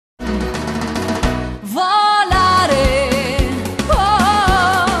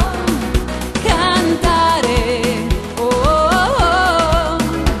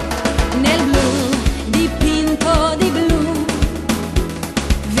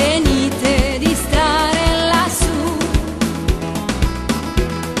venite di stare lassù.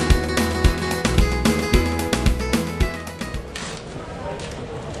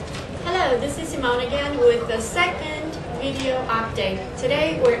 Hello, this is Simone again with the second video update.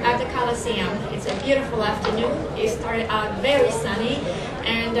 Today we're at the Coliseum. It's a beautiful afternoon. It started out very sunny,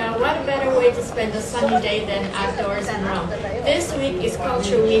 and what a better way to spend a sunny day than outdoors in Rome. This week is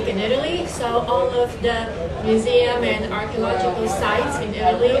Culture Week in Italy, so all of the museum and archaeological sites in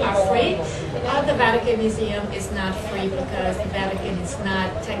Italy are free. The Vatican Museum is not free because the Vatican is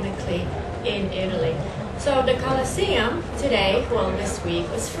not technically in Italy. So the Coliseum today, well this week,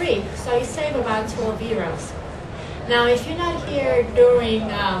 was free, so you save about 12 euros. Now if you're not here during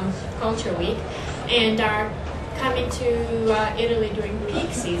Culture Week and are coming to Italy during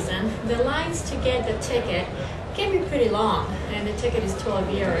peak season, the lines to get the ticket can be pretty long, and the ticket is 12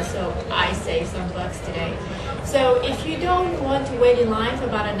 euros, so I saved some bucks today. So if you don't want to wait in line for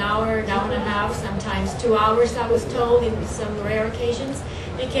about an hour and a half, sometimes 2 hours I was told in some rare occasions,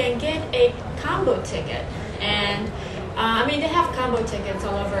 you can get a combo ticket. And I mean, they have combo tickets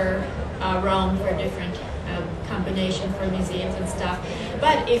all over Rome for different combination for museums and stuff.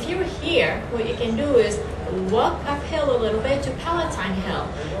 But if you're here, what you can do is walk uphill a little bit to Palatine Hill,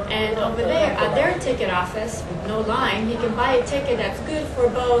 and over there at their ticket office with no line, you can buy a ticket that's good for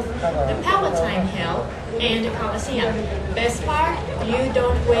both the Palatine Hill and the Coliseum. Best part, you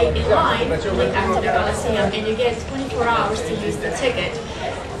don't wait in line like after the Coliseum, and you get 24 hours to use the ticket,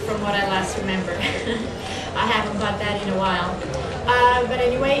 from what I last remember. I haven't bought that in a while. But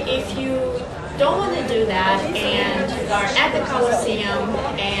anyway, if you don't want to do that and are at the Coliseum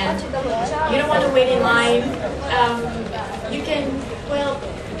and you don't want to wait in line, you can, well,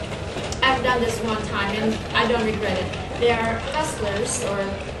 I've done this one time and I don't regret it. There are hustlers, or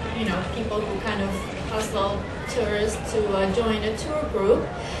you know, people who kind of hustle tourists to join a tour group,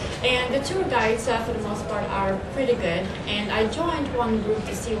 and the tour guides for the most part are pretty good, and I joined one group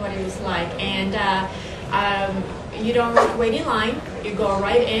to see what it was like. And you don't wait in line, you go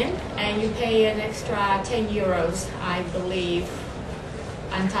right in and you pay an extra 10 euros, I believe,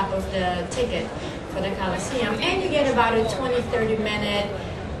 on top of the ticket for the Coliseum, and you get about a 20-30 minute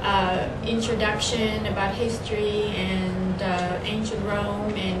introduction about history and ancient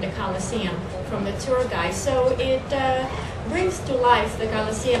Rome and the Coliseum from the tour guide. So it brings to life the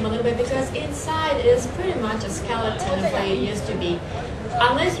Coliseum a little bit, because inside is pretty much a skeleton of what it used to be.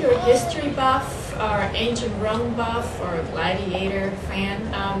 Unless you're a history buff or ancient Rome buff or a gladiator fan,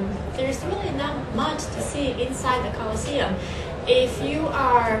 there's really not much to see inside the Coliseum. If you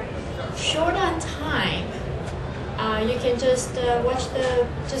are short on time, you can just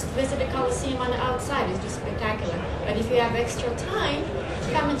visit the Coliseum on the outside. It's just spectacular. But if you have extra time,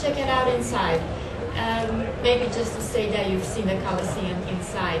 come and check it out inside. Maybe just to say that you've seen the Coliseum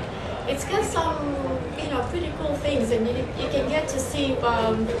inside. It's got some, you know, pretty cool things, and you can get to see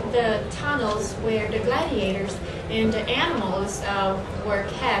the tunnels where the gladiators and the animals were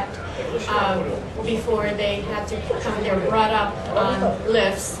kept before they had to come. They're brought up on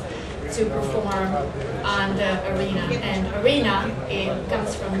lifts to perform on the arena. And arena, it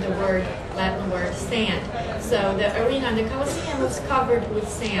comes from the Latin word sand. So the arena in the Coliseum was covered with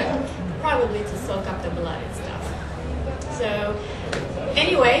sand, probably to soak up the blood and stuff. So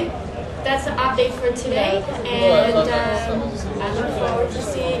anyway, that's the update for today, and I look forward to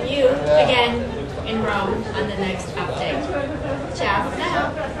seeing you again in Rome on the next update. Ciao for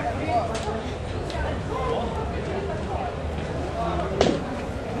now.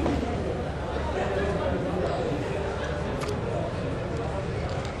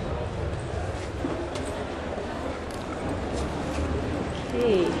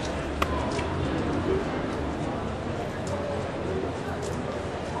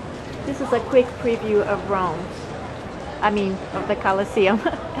 This is a quick preview of Rome. I mean, of the Coliseum.